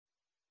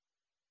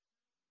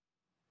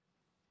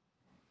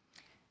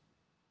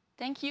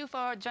Thank you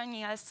for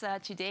joining us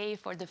today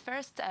for the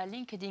first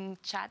LinkedIn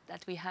chat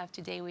that we have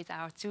today with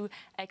our two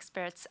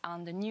experts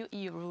on the new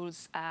EU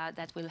rules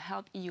that will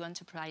help EU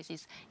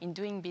enterprises in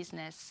doing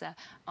business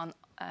on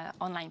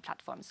online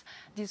platforms.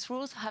 These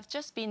rules have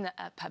just been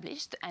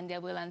published and they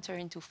will enter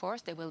into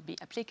force. They will be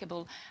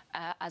applicable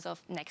as of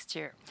next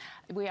year.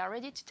 We are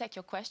ready to take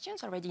your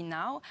questions already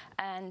now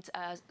and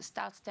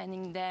start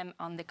sending them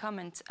on the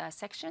comment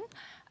section.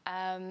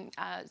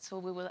 So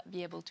we will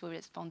be able to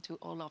respond to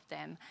all of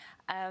them.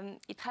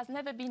 It has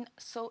never been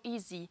so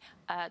easy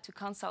to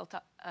consult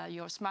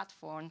your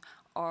smartphone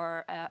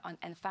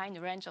and find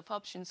a range of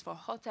options for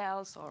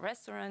hotels or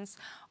restaurants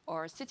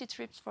or city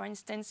trips, for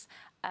instance,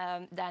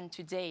 than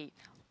today,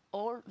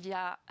 all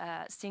via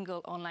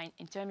single online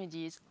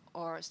intermediaries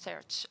or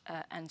search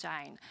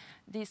engine.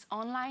 These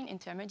online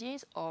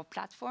intermediaries or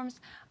platforms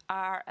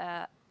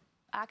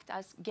act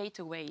as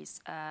gateways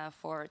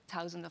for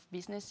thousands of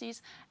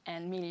businesses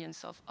and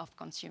millions of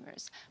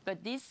consumers.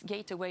 But these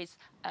gateways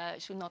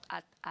should not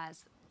act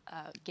as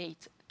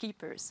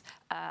gatekeepers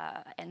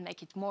and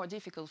make it more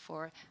difficult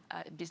for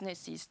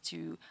businesses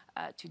to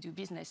do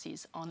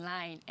businesses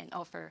online and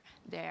offer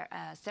their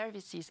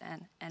services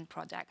and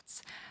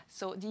products.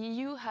 So the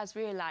EU has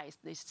realized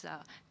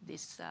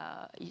this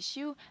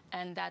issue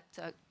and that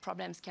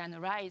problems can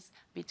arise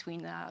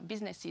between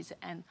businesses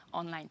and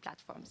online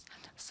platforms.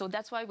 So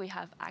that's why we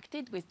have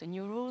acted with the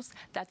new rules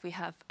that we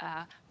have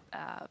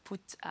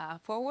put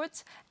forward.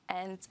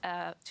 And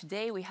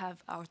today we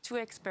have our two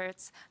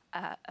experts,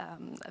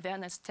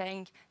 Werner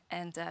STENGG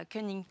and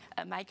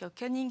Michael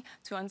KOENIG,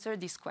 to answer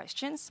these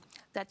questions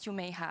that you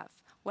may have.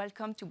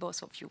 Welcome to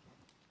both of you.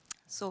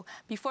 So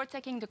before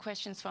taking the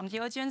questions from the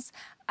audience,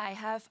 I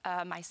have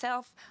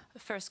myself a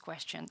first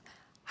question.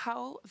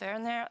 How,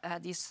 Werner,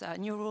 these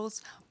new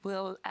rules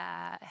will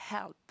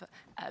help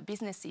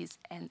businesses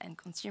and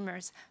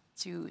consumers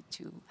to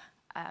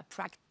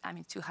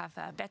have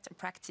a better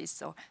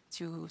practice or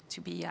to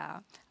be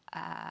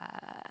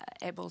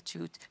able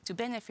to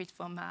benefit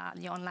from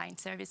the online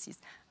services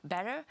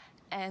better,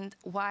 and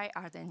why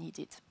are they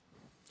needed?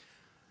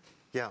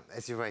 Yeah,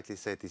 as you rightly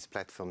said, these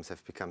platforms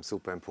have become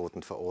super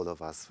important for all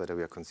of us, whether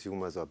we are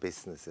consumers or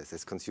businesses.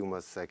 As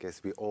consumers, I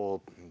guess we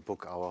all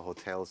book our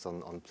hotels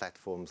on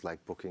platforms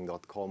like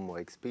Booking.com or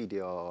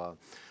Expedia or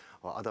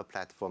other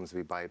platforms.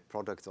 We buy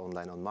products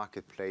online on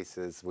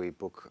marketplaces. We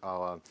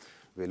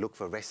look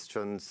for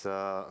restaurants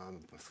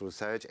through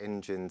search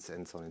engines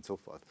and so on and so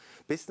forth.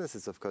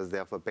 Businesses, of course,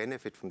 therefore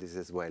benefit from this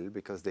as well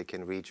because they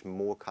can reach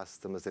more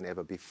customers than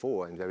ever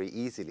before and very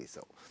easily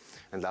so.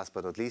 And last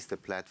but not least, the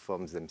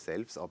platforms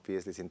themselves,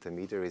 obviously, as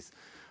intermediaries,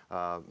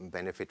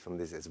 benefit from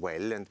this as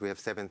well. And we have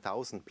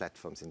 7,000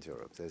 platforms in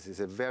Europe. So this is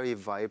a very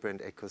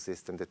vibrant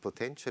ecosystem that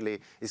potentially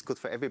is good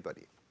for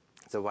everybody.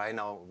 So why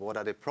now? What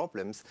are the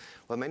problems?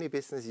 Well, many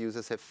business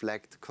users have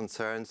flagged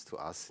concerns to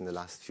us in the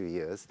last few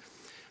years,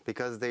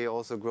 because they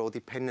also grow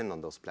dependent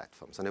on those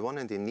platforms. On the one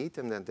hand, they need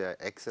them, and they're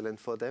excellent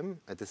for them.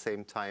 At the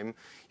same time,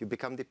 you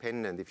become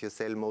dependent. If you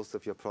sell most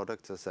of your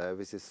products or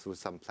services through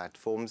some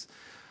platforms,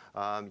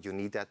 you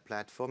need that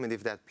platform. And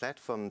if that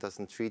platform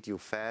doesn't treat you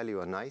fairly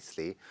or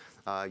nicely,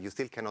 you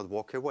still cannot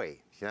walk away.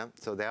 Yeah?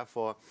 So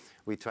therefore,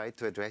 we try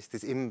to address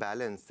this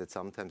imbalance that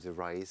sometimes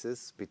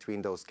arises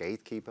between those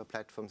gatekeeper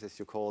platforms, as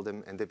you call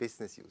them, and the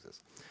business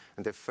users.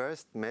 And the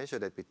first measure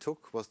that we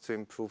took was to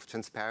improve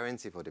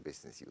transparency for the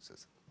business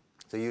users.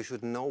 So you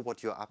should know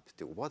what you're up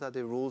to. What are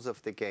the rules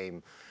of the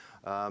game?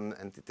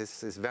 And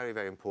this is very,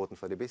 very important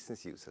for the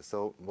business user.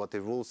 So what the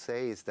rules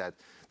say is that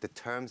the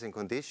terms and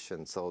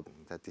conditions, so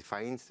that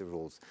defines the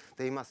rules,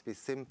 they must be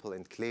simple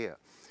and clear.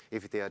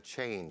 If they are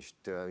changed,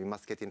 you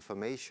must get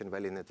information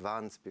well in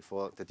advance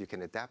before that you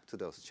can adapt to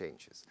those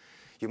changes.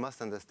 You must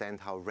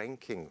understand how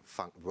ranking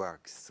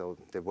works, so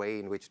the way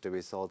in which the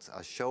results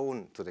are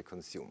shown to the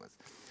consumers.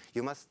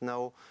 You must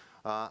know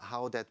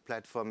how that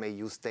platform may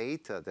use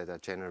data that are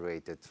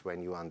generated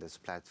when you're on this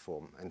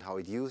platform and how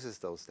it uses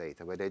those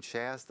data, whether it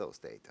shares those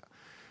data.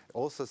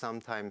 Also,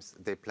 sometimes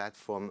the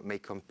platform may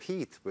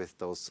compete with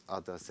those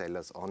other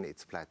sellers on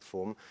its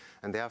platform.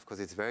 And there, of course,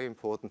 it's very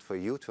important for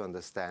you to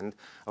understand,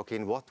 okay,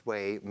 in what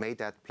way may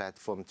that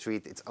platform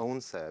treat its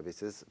own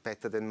services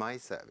better than my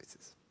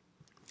services?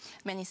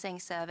 Many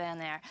thanks,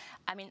 Werner.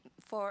 I mean,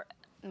 for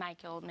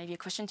Michael, maybe a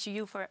question to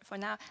you for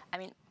now. I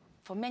mean,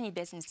 for many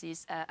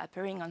businesses,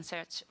 appearing on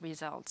search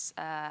results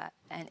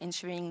and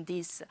ensuring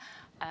this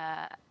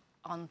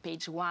on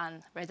page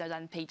 1 rather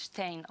than page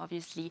 10,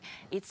 obviously,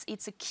 it's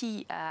a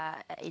key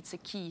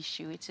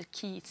issue.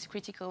 It's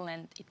critical,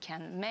 and it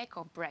can make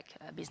or break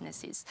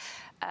businesses.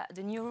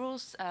 The new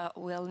rules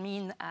will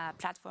mean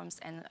platforms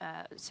and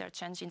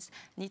search engines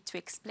need to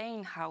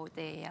explain how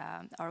they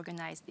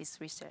organize this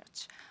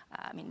research.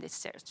 The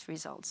search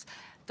results.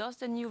 Does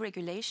the new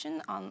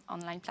regulation on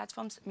online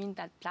platforms mean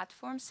that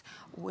platforms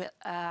will,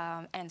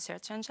 and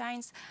search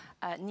engines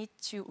need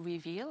to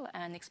reveal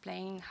and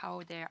explain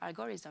how their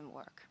algorithms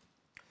work?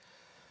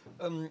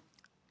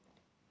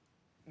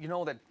 You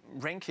know that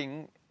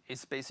ranking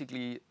is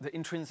basically the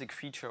intrinsic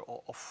feature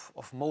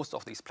of most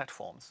of these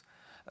platforms.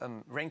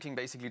 ranking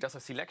basically does a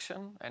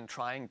selection and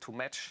trying to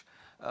match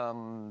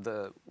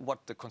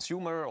what the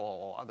consumer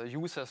or other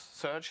users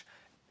search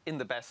in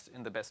the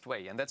best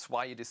way, and that's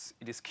why it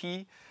is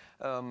key.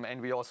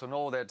 And we also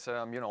know that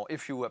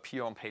if you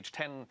appear on page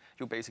 10,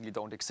 you basically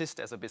don't exist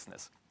as a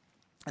business.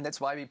 And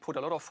that's why we put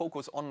a lot of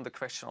focus on the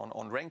question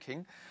on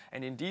ranking.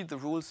 And indeed, the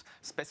rules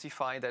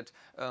specify that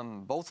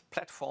both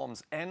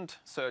platforms and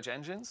search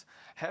engines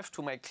have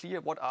to make clear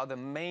what are the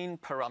main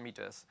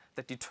parameters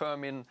that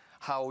determine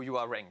how you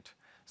are ranked.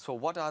 So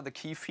what are the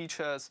key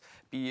features,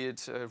 be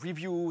it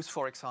reviews,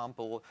 for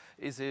example,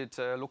 is it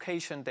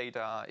location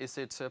data, is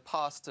it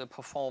past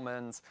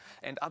performance,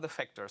 and other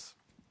factors.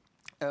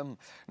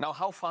 Now,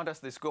 how far does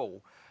this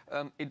go?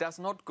 It does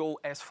not go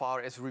as far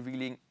as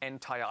revealing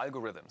entire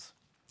algorithms.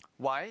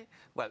 Why?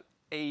 Well,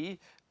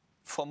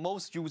 for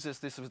most users,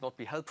 this will not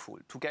be helpful.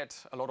 To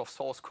get a lot of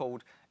source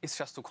code is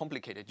just too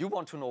complicated. You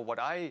want to know what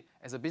I,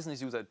 as a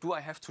business user, do I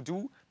have to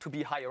do to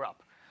be higher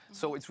up?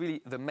 So it's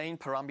really the main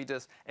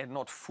parameters and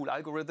not full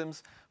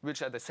algorithms,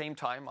 which at the same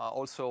time are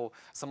also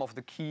some of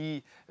the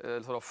key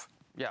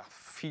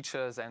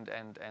features and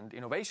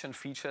innovation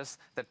features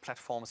that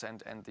platforms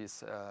and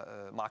these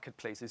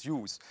marketplaces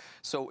use.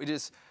 So it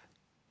is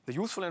the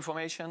useful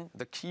information,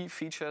 the key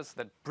features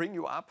that bring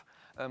you up.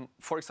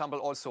 For example,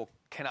 also,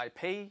 can I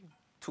pay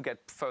to get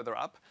further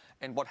up?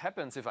 And what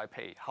happens if I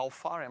pay? How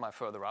far am I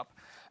further up?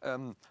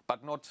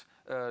 But not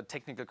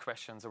technical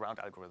questions around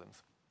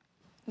algorithms.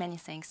 Many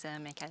thanks,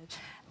 Michael.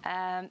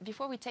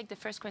 Before we take the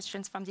first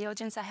questions from the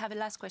audience, I have a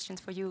last question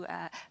for you,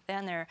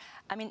 Werner.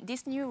 I mean,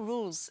 these new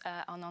rules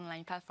on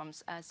online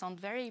platforms sound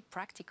very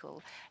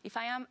practical. If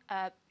I am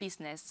a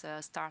business,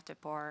 a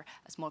startup or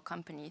a small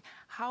company,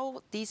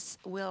 how this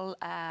will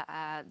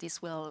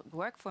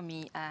work for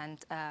me? And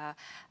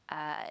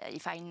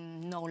if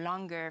I'm no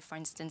longer, for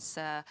instance,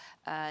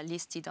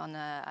 listed on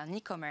an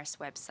e-commerce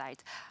website,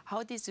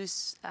 how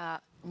these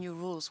new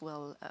rules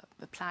will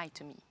apply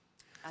to me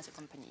as a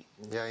company?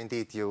 Yeah,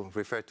 indeed, you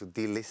refer to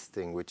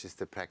delisting, which is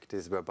the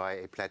practice whereby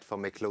a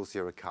platform may close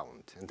your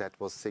account. And that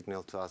was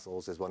signaled to us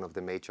also as one of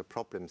the major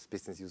problems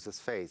business users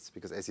face.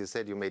 Because as you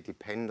said, you may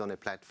depend on a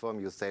platform,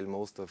 you sell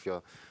most of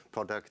your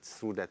products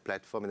through that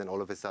platform, and then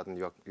all of a sudden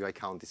your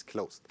account is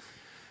closed.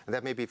 And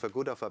that may be for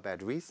good or for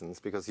bad reasons,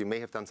 because you may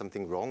have done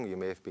something wrong, you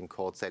may have been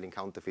caught selling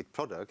counterfeit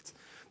products,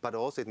 but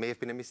also it may have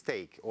been a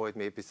mistake, or it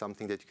may be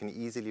something that you can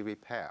easily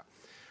repair.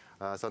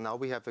 So now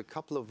we have a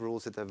couple of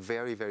rules that are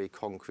very, very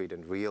concrete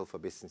and real for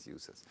business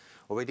users.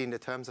 Already in the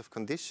terms of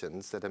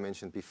conditions that I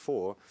mentioned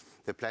before,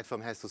 the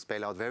platform has to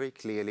spell out very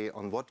clearly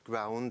on what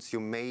grounds you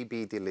may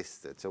be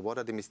delisted. So what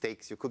are the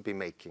mistakes you could be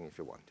making if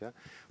you want. Yeah?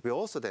 We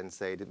also then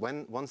say that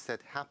once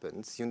that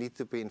happens, you need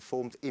to be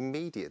informed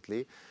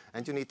immediately,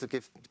 and you need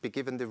to be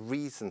given the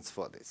reasons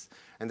for this.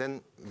 And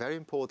then very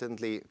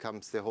importantly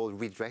comes the whole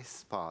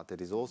redress part that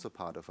is also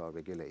part of our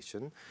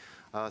regulation.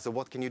 So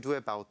what can you do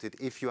about it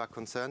if you are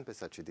concerned by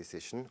such a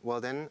decision? Well,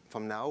 then,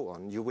 from now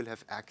on, you will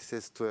have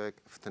access to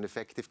an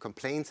effective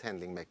complaints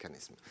handling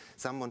mechanism,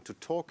 someone to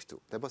talk to.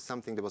 That was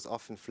something that was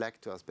often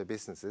flagged to us by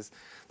businesses.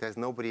 There's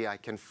nobody I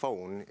can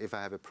phone if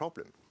I have a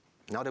problem.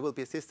 Now there will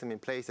be a system in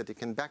place that you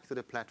can back to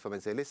the platform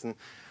and say, listen,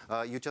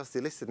 you just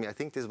delisted me. I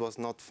think this was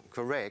not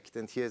correct,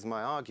 and here's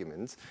my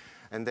arguments.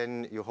 And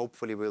then you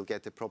hopefully will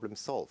get the problem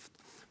solved.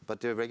 But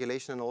the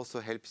regulation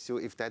also helps you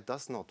if that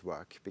does not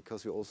work,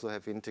 because we also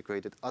have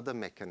integrated other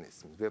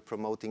mechanisms. We're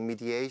promoting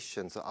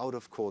mediation, so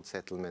out-of-court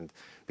settlement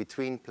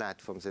between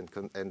platforms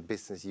and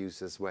business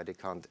users where they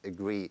can't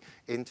agree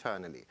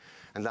internally.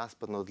 And last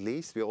but not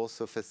least, we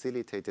also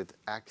facilitated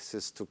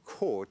access to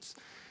courts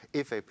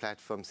if a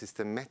platform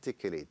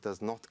systematically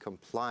does not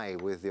comply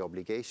with the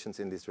obligations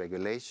in this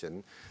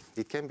regulation.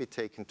 It can be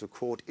taken to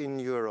court in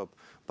Europe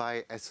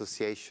by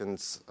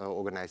associations,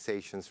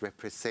 organizations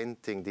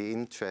representing the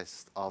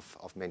interest of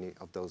many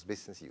of those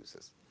business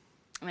users.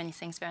 Many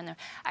thanks, Werner.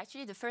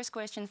 Actually, the first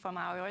question from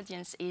our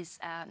audience is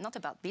not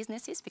about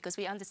businesses, because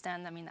we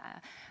understand,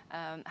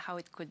 how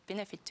it could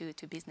benefit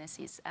to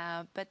businesses,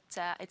 but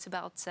it's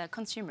about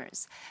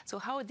consumers. So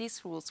how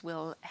these rules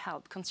will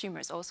help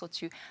consumers also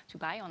to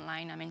buy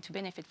online, to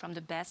benefit from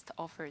the best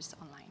offers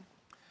online?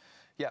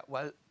 Yeah,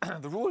 well,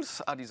 the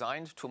rules are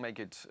designed to make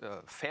it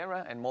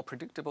fairer and more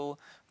predictable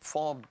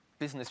for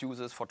business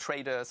users, for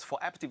traders, for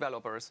app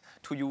developers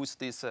to use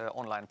these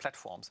online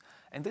platforms.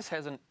 And this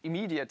has an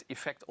immediate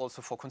effect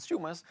also for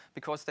consumers,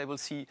 because they will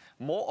see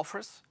more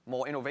offers,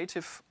 more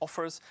innovative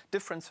offers,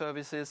 different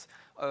services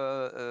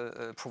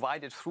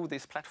provided through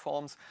these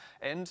platforms.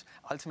 And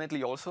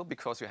ultimately also,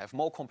 because you have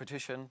more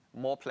competition,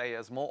 more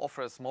players, more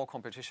offers, more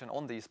competition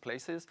on these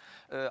places,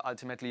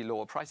 ultimately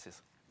lower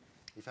prices.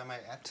 If I may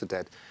add to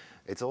that,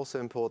 it's also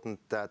important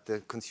that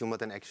the consumer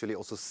then actually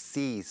also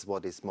sees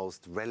what is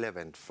most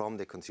relevant from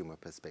the consumer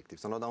perspective.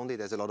 So not only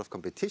there's a lot of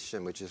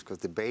competition, which is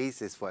the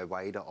basis for a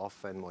wider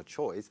offer and more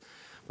choice,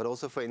 but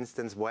also, for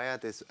instance, where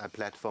this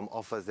platform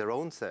offers their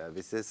own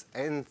services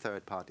and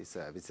third-party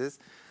services,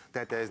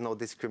 that there is no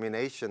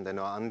discrimination, there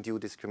no undue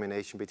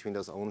discrimination between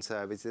those own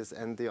services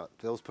and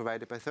those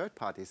provided by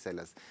third-party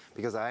sellers.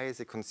 Because I,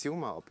 as a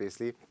consumer,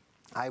 obviously,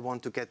 I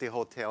want to get the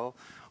hotel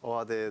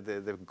or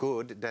the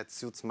good that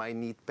suits my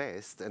need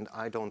best, and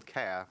I don't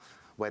care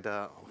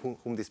whether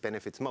whom this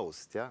benefits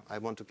most. Yeah? I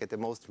want to get the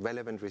most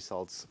relevant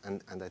results,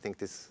 and I think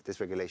this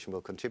regulation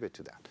will contribute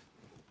to that.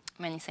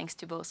 Many thanks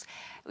to both.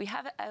 We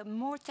have a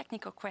more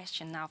technical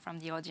question now from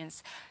the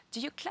audience. Do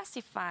you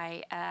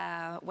classify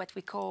what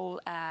we call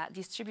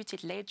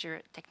distributed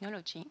ledger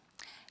technology,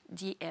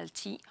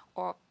 DLT,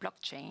 or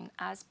blockchain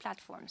as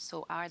platforms?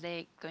 So are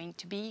they going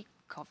to be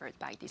covered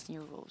by these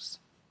new rules?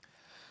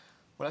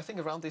 Well, I think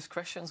around these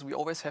questions, we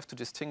always have to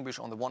distinguish,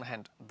 on the one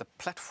hand, the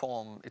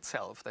platform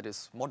itself, that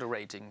is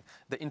moderating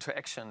the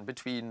interaction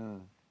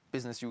between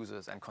business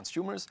users and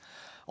consumers,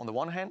 on the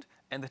one hand,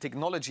 and the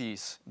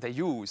technologies they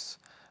use.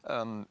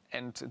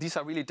 And these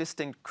are really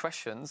distinct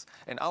questions,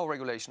 and our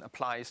regulation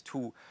applies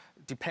to,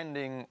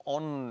 depending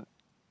on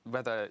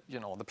whether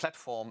the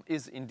platform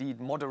is indeed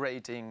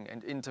moderating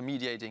and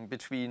intermediating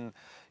between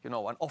an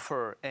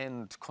offer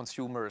and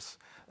consumers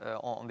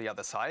on the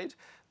other side,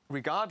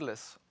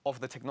 regardless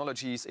of the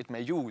technologies it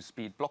may use,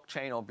 be it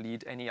blockchain or be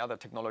it any other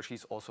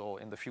technologies also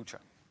in the future.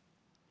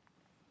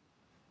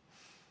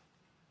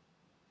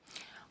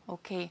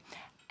 Okay.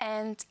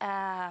 And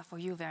for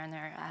you,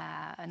 Werner,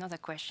 another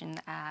question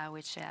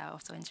which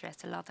also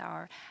interests a lot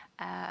our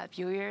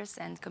viewers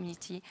and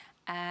community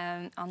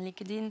on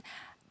LinkedIn.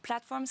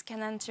 Platforms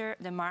can enter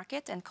the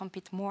market and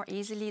compete more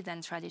easily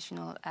than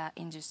traditional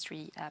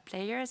industry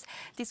players.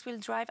 This will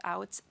drive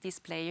out these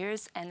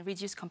players and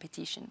reduce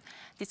competition.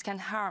 This can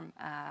harm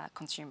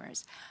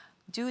consumers.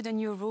 Do the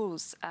new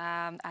rules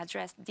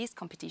address these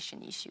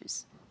competition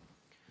issues?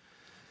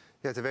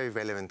 Yeah, it's a very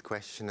relevant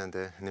question and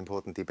an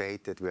important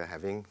debate that we're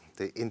having.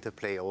 The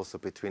interplay also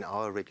between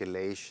our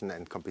regulation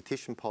and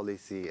competition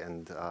policy,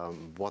 and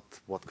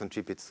what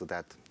contributes to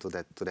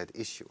that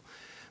issue.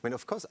 I mean,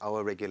 of course,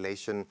 our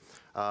regulation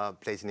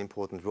plays an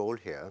important role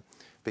here,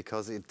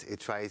 because it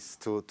tries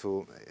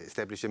to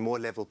establish a more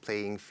level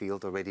playing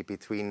field already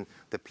between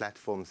the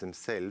platforms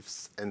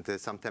themselves and the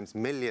sometimes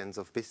millions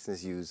of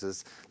business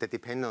users that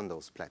depend on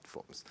those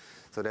platforms.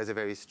 So there's a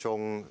very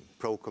strong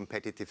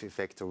pro-competitive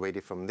effect already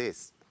from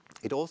this.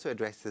 It also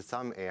addresses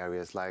some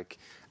areas like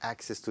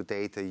access to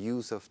data,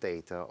 use of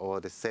data, or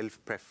the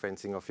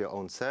self-preferencing of your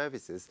own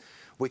services,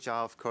 which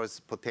are, of course,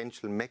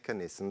 potential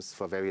mechanisms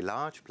for very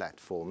large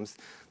platforms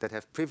that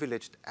have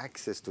privileged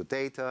access to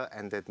data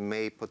and that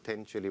may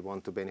potentially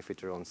want to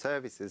benefit their own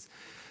services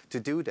to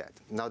do that.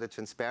 Now, the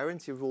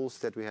transparency rules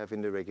that we have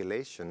in the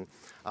regulation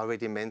are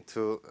already meant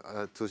to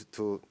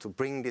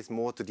bring this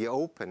more to the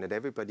open, that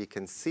everybody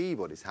can see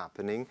what is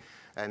happening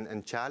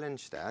and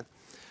challenge that.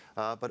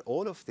 But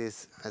all of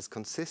this has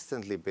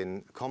consistently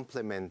been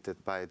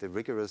complemented by the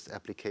rigorous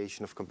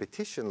application of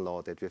competition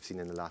law that we've seen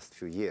in the last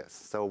few years.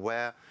 So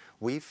where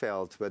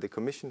the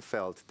Commission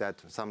felt that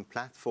some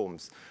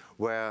platforms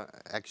were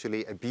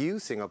actually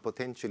abusing or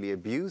potentially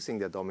abusing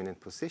their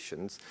dominant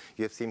positions,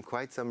 you have seen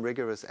quite some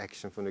rigorous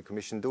action from the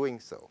Commission doing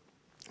so.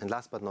 And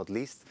last but not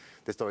least,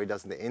 the story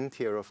doesn't end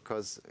here, of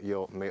course.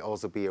 You may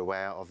also be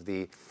aware of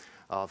the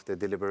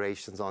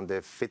deliberations on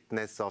the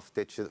fitness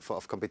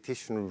of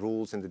competition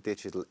rules in the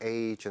digital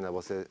age, and there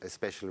was a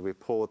special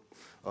report,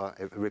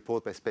 a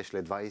report by special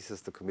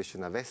advisors to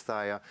Commissioner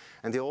Vestager,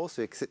 and they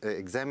also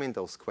examined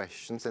those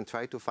questions and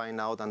tried to find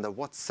out under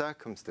what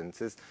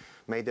circumstances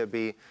may there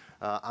be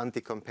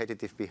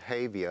anti-competitive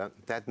behavior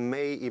that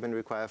may even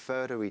require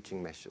further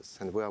reaching measures.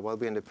 And while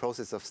we're in the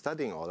process of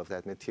studying all of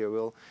that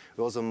material,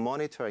 we're also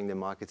monitoring the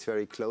markets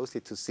very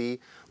closely to see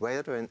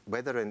whether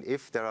and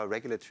if there are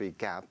regulatory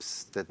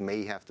gaps that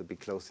may have to be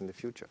closed in the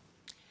future.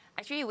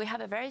 Actually, we have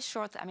a very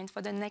short,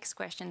 for the next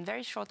question,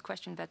 very short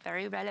question, but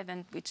very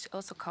relevant, which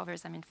also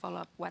covers,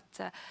 follow up what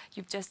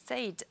you've just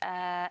said.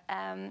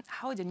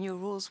 How the new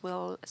rules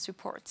will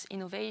support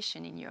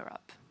innovation in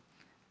Europe?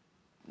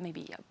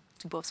 Maybe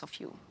to both of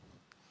you.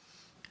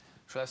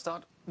 Should I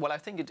start? Well, I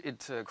think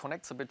it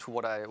connects a bit to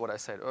what I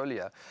said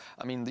earlier.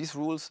 These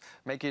rules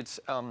make it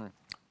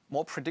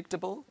more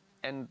predictable,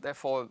 and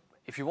therefore,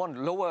 if you want,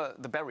 lower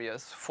the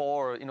barriers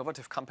for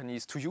innovative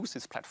companies to use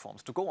these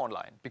platforms, to go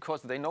online,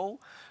 because they know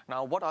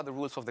now what are the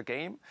rules of the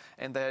game,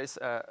 and there is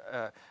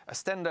a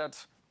standard,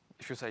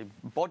 if you say,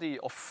 body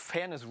of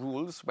fairness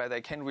rules where they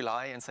can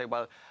rely and say,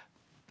 well,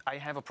 I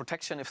have a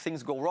protection if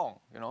things go wrong.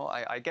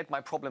 I get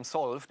my problem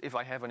solved if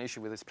I have an issue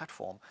with this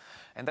platform.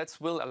 And that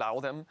will allow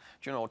them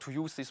to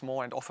use this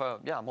more and offer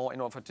more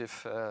innovative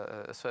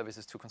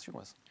services to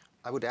consumers.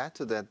 I would add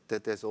to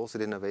that there's also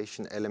the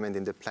innovation element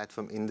in the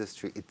platform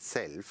industry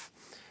itself,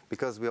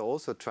 because we're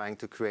also trying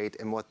to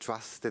create a more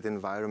trusted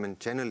environment,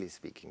 generally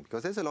speaking,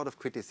 because there's a lot of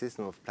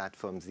criticism of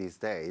platforms these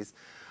days.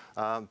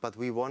 But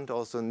we want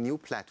also new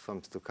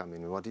platforms to come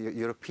in. We want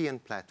European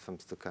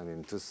platforms to come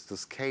in, to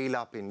scale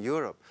up in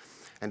Europe.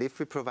 And if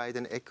we provide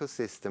an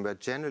ecosystem where,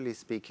 generally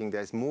speaking,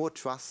 there's more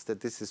trust that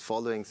this is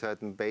following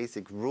certain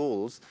basic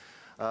rules,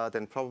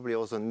 then probably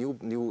also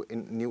new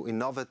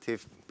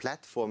innovative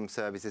platform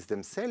services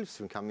themselves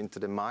will come into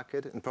the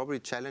market and probably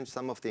challenge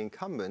some of the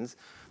incumbents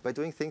by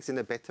doing things in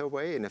a better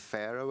way, in a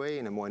fairer way,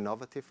 in a more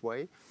innovative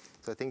way.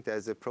 So I think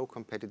there's a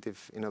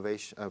pro-competitive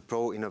innovation,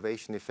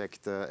 pro-innovation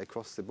effect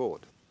across the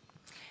board.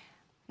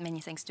 Many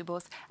thanks to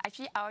both.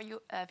 Actually, our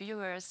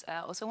viewers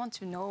also want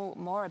to know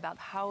more about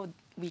how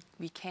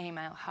we came,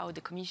 how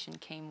the Commission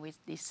came with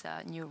these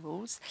new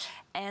rules,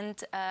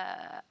 and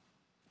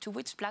to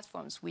which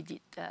platforms we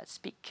did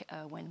speak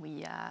when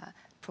we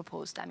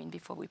proposed,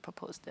 before we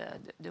proposed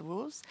the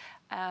rules.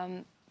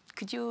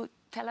 Could you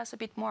tell us a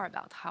bit more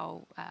about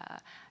how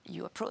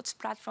you approached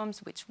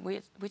platforms?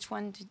 Which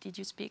one did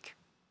you speak?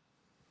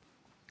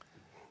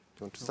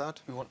 You want to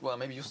start? Well,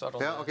 maybe you start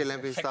on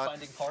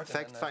the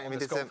fact-finding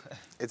part.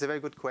 It's a very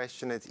good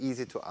question. It's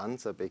easy to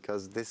answer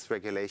because this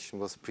regulation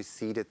was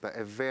preceded by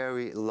a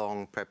very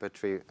long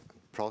preparatory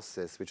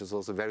process, which was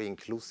also very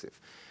inclusive.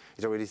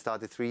 It already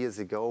started 3 years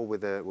ago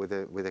with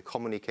a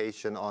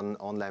communication on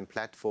online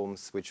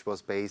platforms, which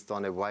was based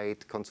on a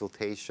wide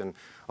consultation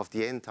of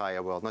the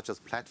entire world, not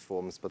just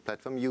platforms, but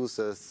platform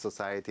users,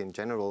 society in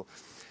general.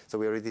 So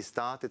we already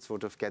started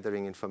sort of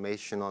gathering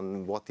information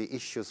on what the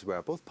issues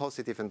were, both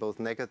positive and both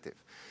negative.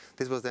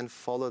 This was then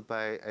followed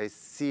by a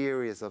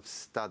series of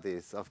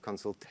studies, of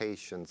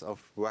consultations,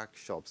 of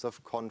workshops,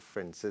 of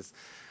conferences,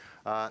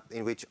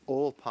 in which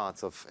all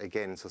parts of,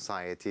 again,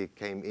 society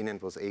came in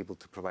and was able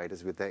to provide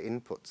us with their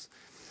inputs.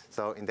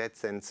 So in that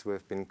sense,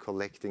 we've been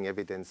collecting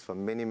evidence for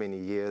many, many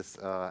years,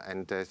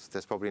 and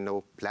there's probably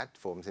no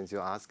platform, since you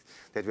asked,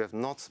 that we have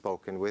not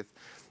spoken with,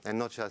 and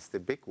not just the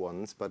big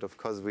ones, but of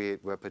course we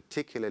were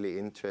particularly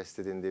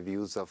interested in the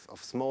views of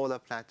smaller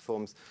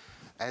platforms,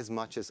 as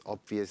much as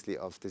obviously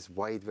of this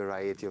wide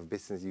variety of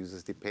business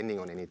users depending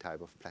on any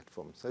type of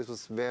platform. So it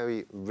was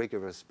very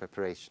rigorous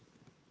preparation.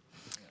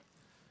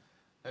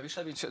 Maybe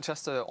shall we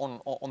just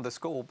on the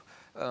scope,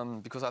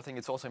 because I think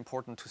it's also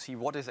important to see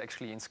what is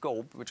actually in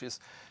scope, which is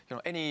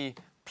any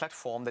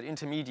platform that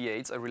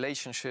intermediates a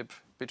relationship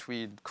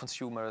between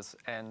consumers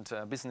and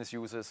business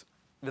users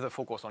with a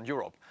focus on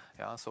Europe.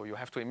 Yeah, so you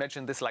have to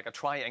imagine this like a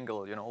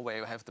triangle, where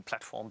you have the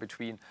platform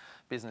between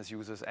business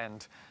users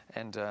and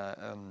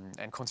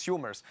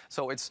consumers.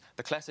 So it's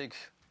the classic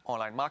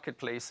online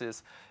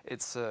marketplaces,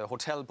 it's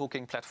hotel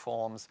booking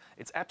platforms,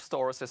 it's app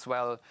stores as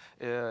well,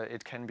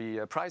 it can be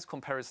price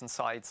comparison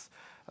sites.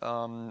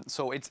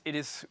 So it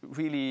is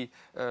really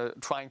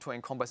trying to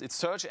encompass its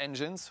search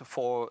engines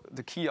for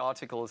the key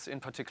articles, in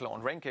particular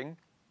on ranking.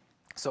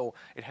 So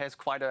it has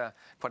quite a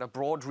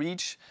broad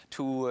reach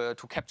to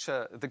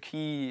capture the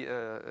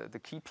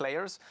key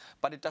players,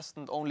 but it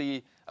doesn't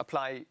only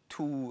apply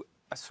to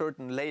a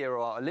certain layer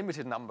or a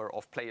limited number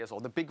of players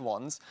or the big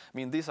ones.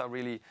 These are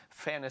really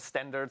fairness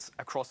standards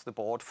across the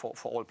board for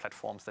all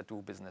platforms that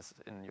do business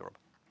in Europe.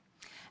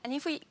 And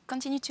if we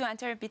continue to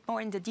enter a bit more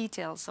in the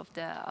details of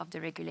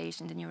the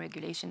regulation, the new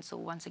regulation, so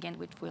once again,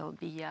 which will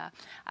be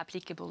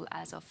applicable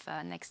as of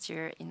next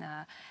year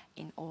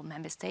in all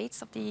member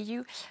states of the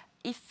EU.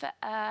 If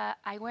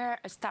I were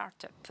a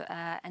startup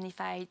and if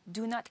I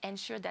do not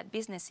ensure that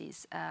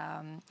businesses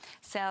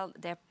sell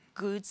their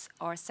goods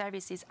or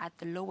services at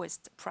the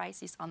lowest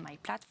prices on my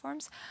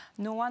platforms,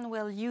 no one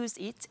will use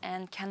it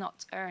and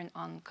cannot earn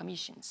on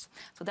commissions.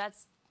 So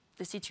that's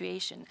the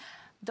situation.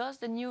 Does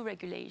the new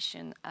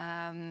regulation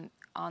on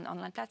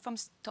online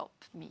platforms stop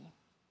me?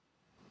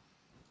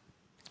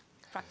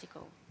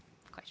 Practical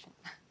question.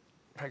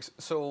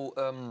 So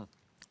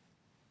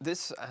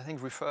this, I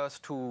think, refers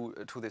to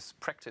this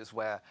practice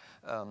where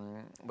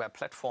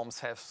platforms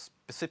have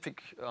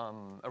specific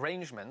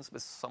arrangements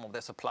with some of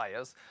their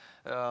suppliers,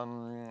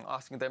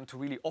 asking them to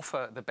really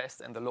offer the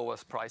best and the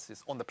lowest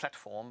prices on the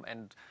platform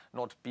and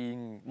not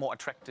being more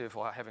attractive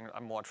or having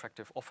more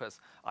attractive offers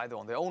either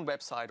on their own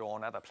website or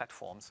on other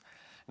platforms.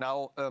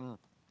 Now,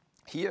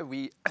 here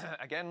we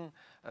again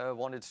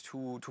wanted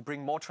to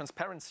bring more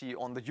transparency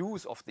on the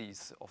use of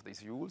these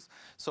rules.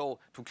 So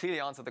to clearly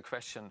answer the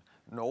question,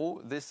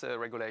 no, this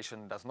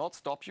regulation does not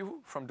stop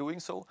you from doing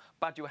so,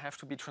 but you have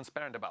to be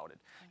transparent about it.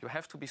 You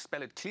have to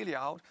spell it clearly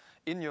out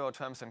in your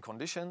terms and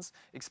conditions,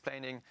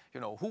 explaining,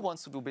 who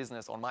wants to do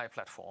business on my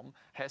platform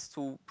has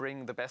to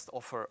bring the best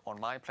offer on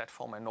my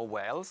platform and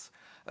nowhere else,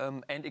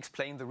 and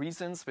explain the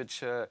reasons,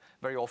 which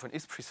very often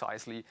is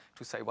precisely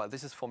to say, well,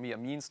 this is for me a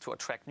means to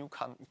attract new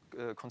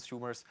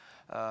consumers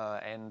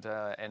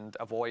and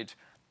avoid,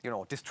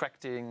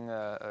 distracting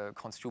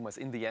consumers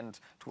in the end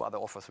to other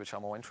offers which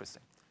are more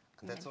interesting.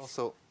 And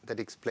that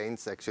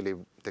explains actually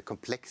the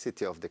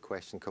complexity of the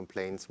question,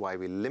 complains why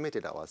we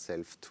limited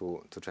ourselves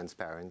to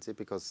transparency,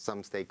 because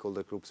some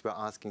stakeholder groups were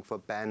asking for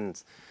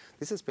bans.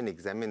 This has been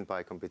examined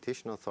by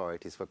competition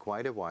authorities for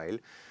quite a while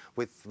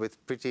with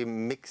pretty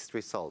mixed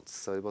results.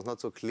 So it was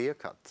not so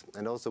clear-cut.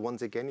 And also,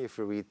 once again, if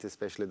you read the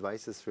Special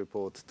Advisor's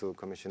report to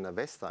Commissioner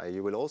Vestager,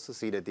 you will also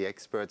see that the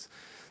experts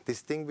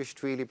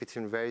distinguished really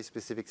between very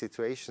specific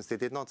situations. They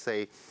did not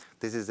say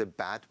this is a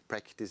bad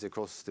practice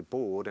across the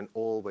board and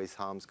always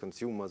harms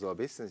consumers or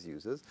business. business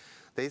users,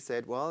 they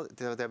said, well,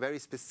 there are very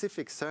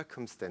specific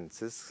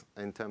circumstances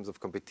in terms of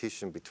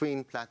competition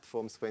between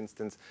platforms, for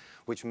instance,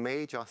 which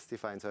may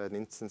justify in certain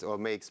instances or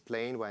may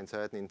explain why in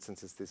certain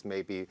instances this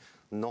may be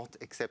not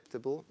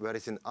acceptable,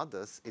 whereas in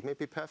others it may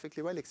be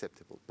perfectly well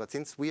acceptable. But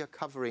since we are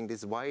covering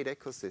this wide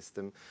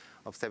ecosystem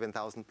of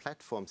 7,000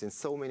 platforms in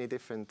so many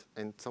different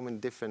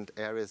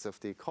areas of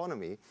the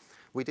economy,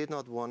 we did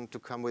not want to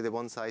come with a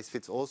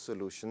one-size-fits-all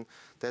solution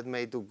that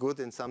may do good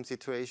in some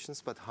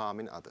situations but harm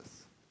in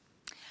others.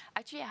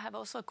 Actually, I have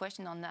also a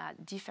question on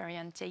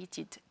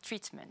differentiated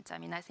treatment. I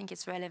mean, I think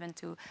it's relevant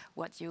to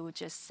what you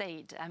just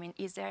said. I mean,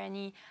 is there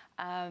any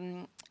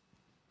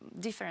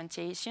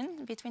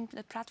differentiation between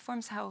the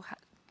platforms?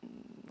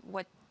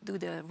 What do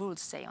the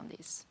rules say on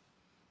this?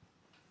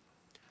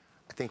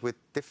 I think with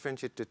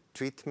differentiated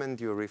treatment,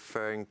 you're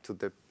referring to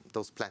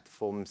those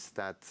platforms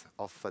that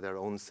offer their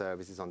own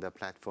services on their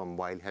platform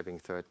while having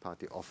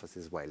third-party offers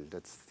as well.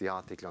 That's the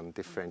article on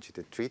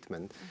differentiated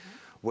treatment,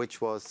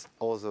 which was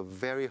also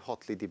very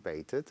hotly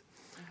debated.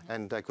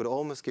 And I could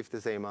almost give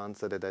the same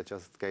answer that I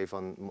just gave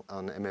on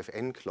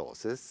MFN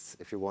clauses,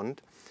 if you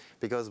want,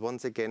 because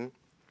once again,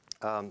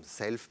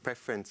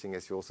 self-preferencing,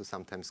 as you also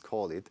sometimes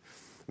call it,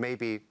 may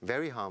be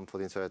very harmful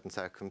in certain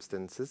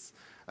circumstances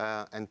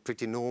and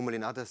pretty normal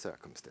in other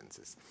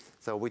circumstances.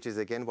 So which is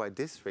again why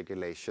this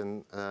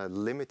regulation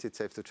limits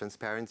itself to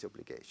transparency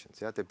obligations.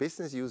 Yeah? The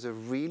business user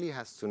really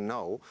has to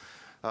know.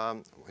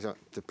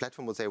 The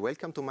platform will say,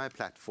 welcome to my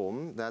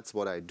platform, that's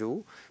what I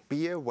do.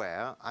 Be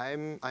aware, I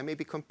may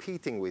be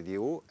competing with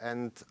you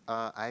and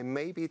I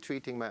may be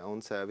treating my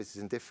own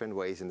services in different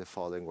ways in the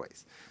following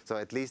ways. So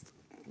at least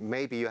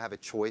maybe you have a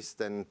choice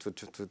then to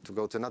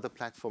go to another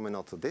platform and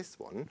not to this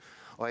one,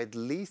 or at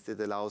least it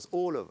allows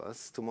all of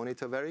us to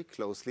monitor very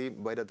closely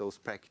whether those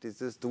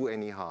practices do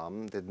any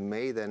harm that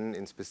may then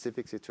in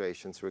specific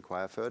situations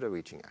require further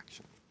reaching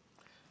action.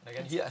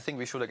 Again, here I think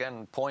we should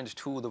again point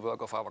to the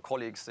work of our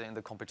colleagues in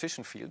the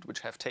competition field,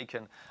 which have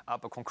taken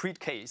up a concrete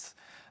case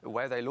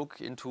where they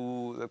look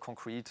into the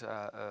concrete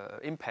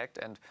impact.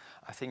 And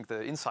I think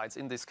the insights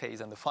in this case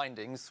and the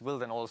findings will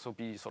then also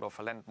be sort of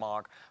a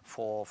landmark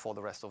for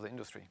the rest of the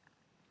industry.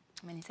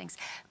 Many thanks.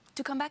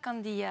 To come back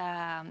on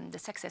the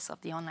success of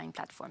the online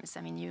platforms,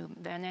 I mean,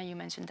 Werner, you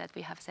mentioned that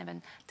we have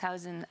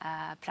 7,000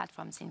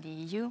 platforms in the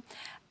EU.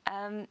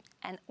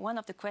 And one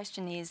of the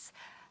questions is,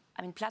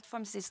 I mean,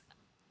 platforms is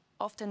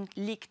often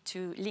linked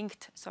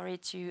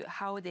to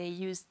how they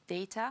use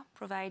data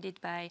provided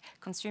by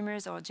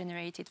consumers or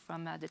generated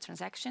from the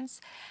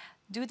transactions.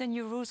 Do the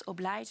new rules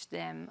oblige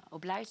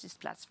this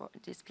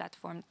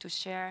platform to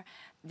share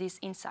this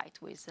insight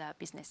with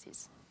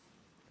businesses?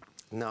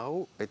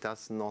 No, it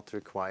does not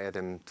require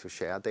them to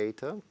share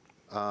data,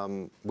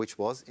 which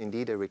was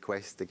indeed a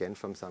request again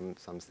from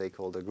some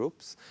stakeholder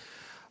groups.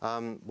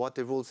 What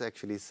the rules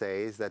actually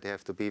say is that they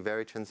have to be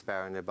very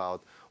transparent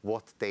about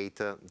what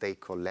data they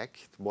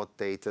collect, what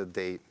data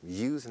they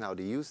use and how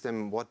they use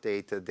them, what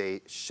data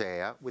they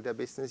share with their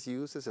business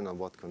users and on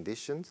what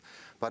conditions,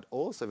 but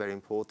also very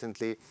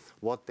importantly,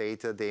 what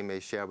data they may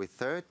share with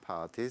third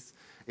parties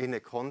in a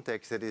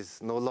context that is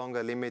no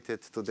longer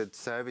limited to the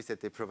service that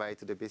they provide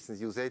to the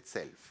business user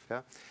itself.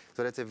 Yeah?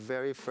 So that's a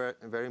very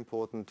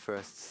important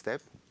first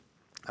step.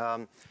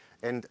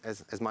 And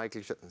as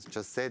Michael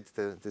just said,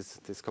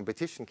 this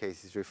competition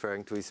case is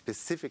referring to is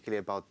specifically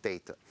about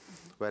data,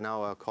 where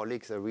now our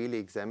colleagues are really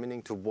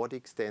examining to what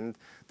extent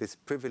this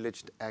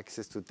privileged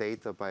access to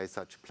data by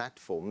such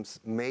platforms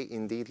may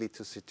indeed lead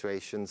to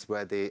situations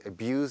where they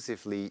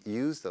abusively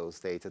use those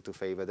data to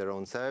favor their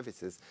own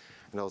services.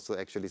 And also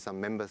actually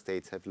some member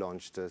states have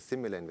launched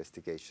similar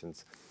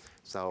investigations.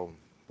 So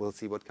we'll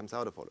see what comes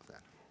out of all of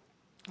that.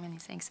 Many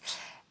thanks.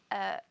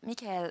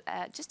 Michael,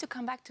 just to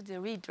come back to the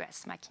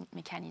redress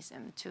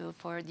mechanism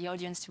for the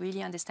audience to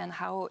really understand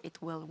how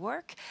it will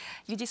work,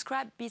 you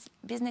describe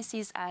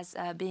businesses as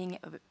being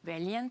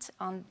resilient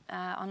on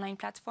online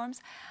platforms.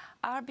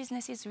 Are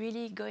businesses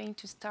really going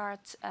to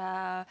start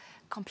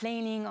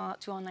complaining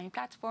to online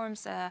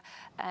platforms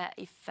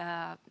if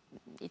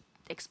it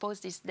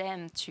exposes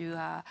them to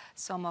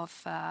some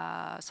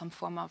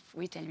form of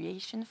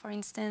retaliation, for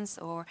instance,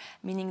 or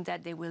meaning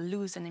that they will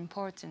lose an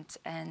important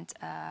and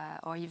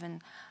or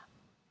even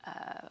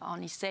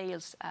only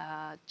sales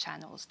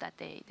channels that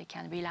they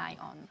can rely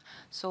on?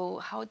 So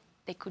how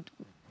they could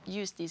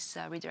use this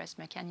redress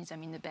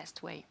mechanism in the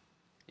best way?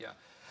 Yeah.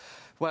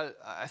 Well,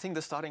 I think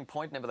the starting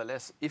point,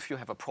 nevertheless, if you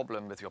have a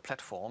problem with your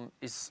platform,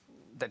 is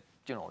that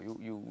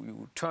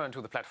you turn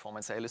to the platform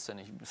and say,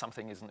 listen,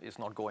 something is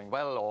not going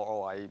well,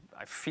 or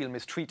I feel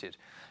mistreated.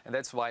 And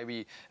that's why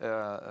we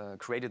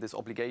created this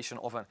obligation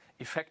of an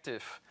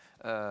effective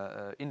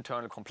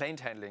internal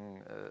complaint handling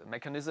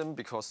mechanism,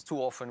 because too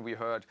often we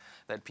heard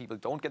that people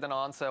don't get an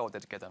answer, or they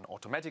get an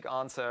automatic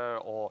answer,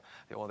 or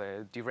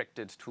they're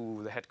directed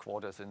to the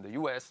headquarters in the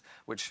US,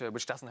 which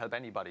doesn't help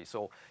anybody.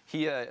 So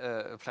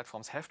here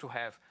platforms have to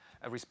have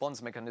a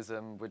response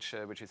mechanism which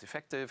is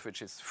effective,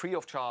 which is free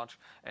of charge,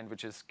 and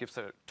which gives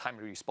a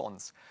timely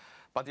response.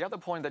 But the other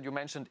point that you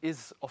mentioned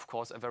is, of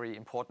course, a very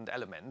important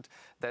element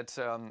that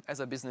as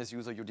a business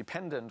user, you're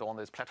dependent on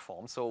this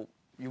platform. So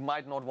you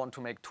might not want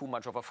to make too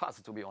much of a fuss,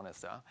 to be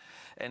honest.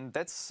 And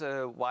that's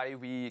why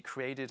we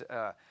created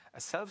a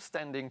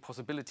self-standing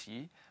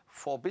possibility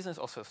for business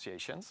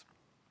associations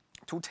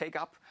to take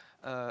up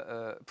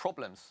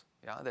problems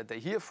that they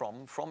hear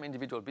from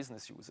individual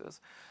business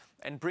users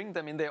and bring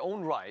them in their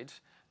own right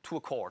to a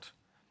court.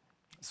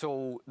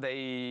 So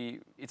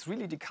it's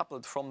really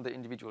decoupled from the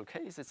individual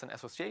case. It's an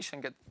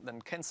association that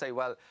then can say,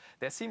 well,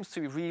 there seems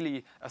to be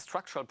really a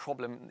structural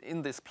problem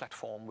in this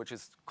platform, which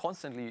is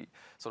constantly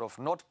sort of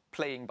not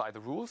playing by the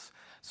rules.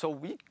 So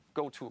we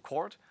go to a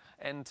court,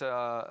 and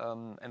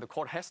the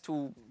court has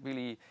to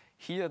really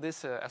hear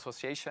this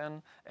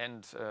association,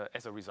 and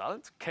as a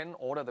result, can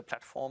order the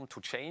platform to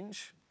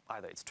change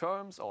either its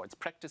terms or its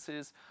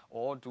practices,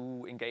 or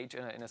to engage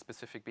in a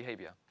specific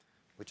behavior.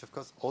 Which of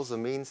course also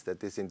means that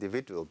this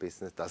individual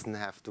business doesn't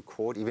have to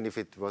court, even if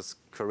it was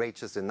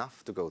courageous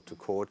enough to go to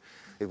court.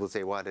 It will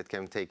say, well, that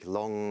can take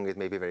long, it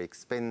may be very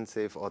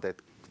expensive, or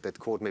that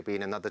court may be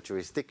in another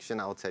jurisdiction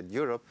outside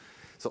Europe.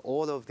 So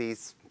all of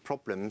these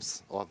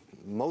problems, or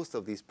most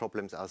of these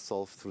problems, are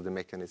solved through the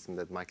mechanism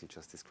that Michael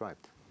just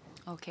described.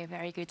 Okay,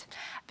 very good.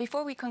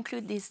 Before we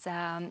conclude this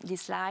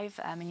live,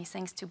 many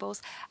thanks to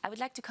both. I would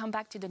like to come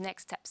back to the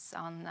next steps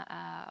on,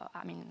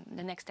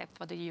 the next step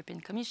for the European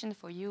Commission,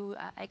 for you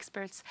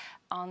experts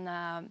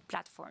on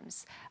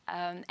platforms.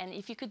 And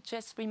if you could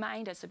just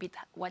remind us a bit,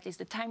 what is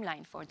the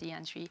timeline for the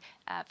entry,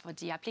 for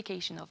the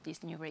application of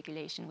this new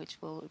regulation,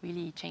 which will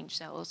really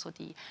change also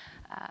the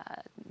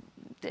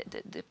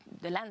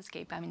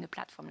landscape, the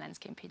platform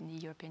landscape in the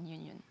European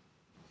Union.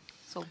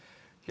 So.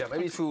 Yeah,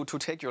 maybe to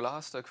take your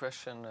last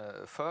question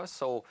first.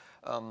 So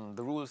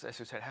the rules, as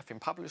you said, have been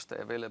published. They're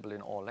available in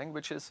all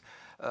languages.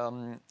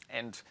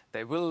 And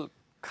they will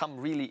come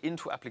really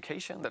into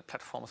application, that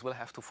platforms will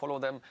have to follow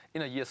them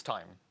in a year's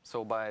time.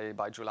 So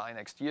by July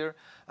next year,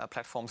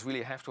 platforms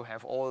really have to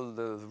have all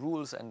the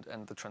rules and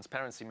the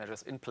transparency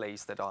measures in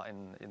place that are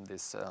in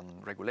this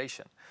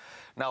regulation.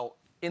 Now,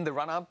 in the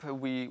run-up,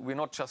 we're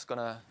not just going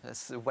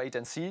to wait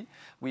and see.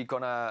 We're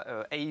going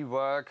to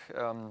work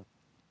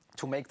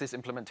to make this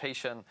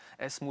implementation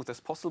as smooth as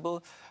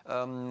possible.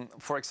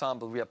 For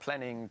example, we are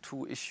planning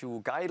to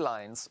issue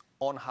guidelines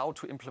on how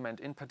to implement,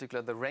 in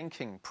particular, the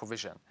ranking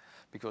provision,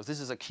 because this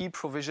is a key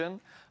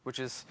provision which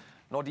is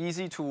not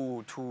easy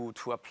to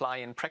apply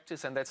in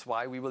practice, and that's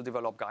why we will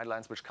develop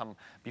guidelines which come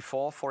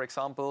before. For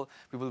example,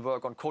 we will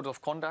work on code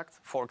of conduct,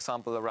 for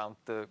example, around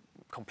the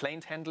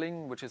complaint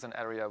handling, which is an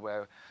area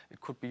where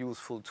it could be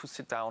useful to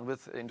sit down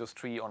with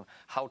industry on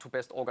how to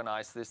best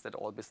organize this, that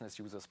all business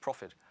users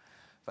profit.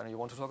 Werner, you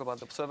want to talk about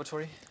the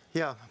observatory?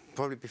 Yeah,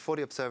 probably before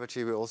the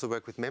observatory, we also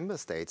work with member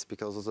states,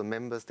 because also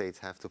member states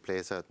have to play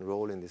a certain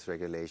role in this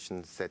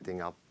regulation,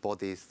 setting up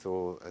bodies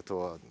to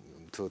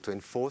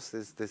enforce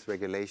this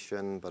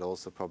regulation, but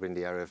also probably in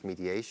the area of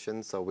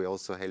mediation. So we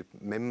also help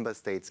member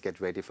states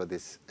get ready for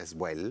this as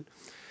well.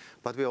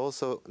 But we're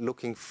also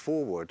looking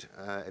forward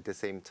at the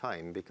same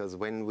time, because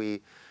when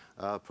we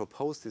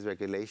proposed this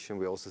regulation,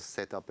 we also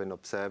set up an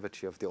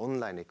observatory of the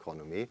online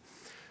economy,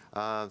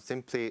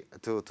 simply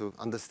to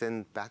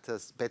understand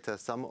better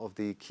some of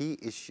the key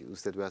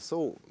issues that were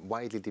so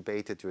widely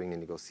debated during the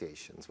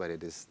negotiations, whether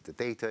it is the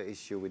data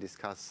issue we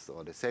discussed,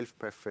 or the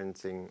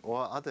self-preferencing,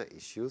 or other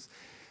issues.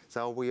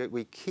 So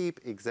we keep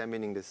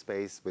examining the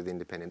space with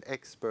independent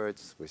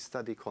experts, with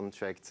study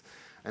contracts,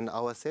 and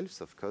ourselves,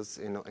 of course,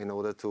 in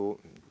order to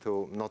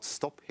not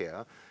stop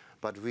here,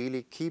 but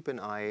really keep an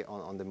eye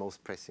on the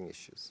most pressing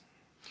issues.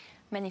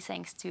 Many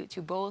thanks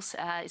to both.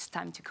 It's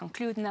time to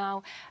conclude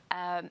now.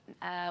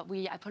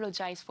 We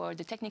apologize for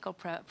the technical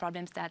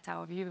problems that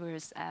our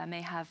viewers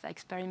may have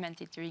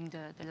experimented during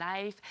the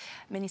live.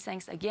 Many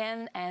thanks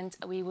again, and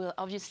we will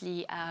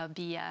obviously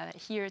be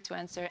here to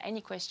answer any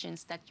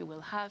questions that you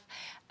will have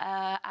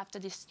after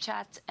this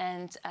chat,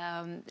 and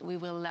we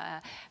will,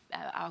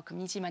 our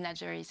community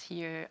manager is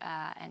here,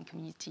 and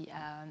community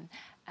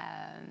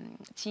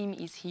team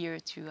is here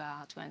to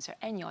answer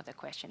any other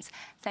questions.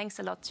 Thanks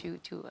a lot to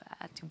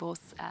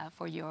both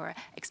for your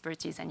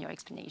expertise and your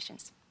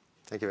explanations.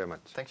 Thank you very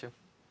much. Thank you.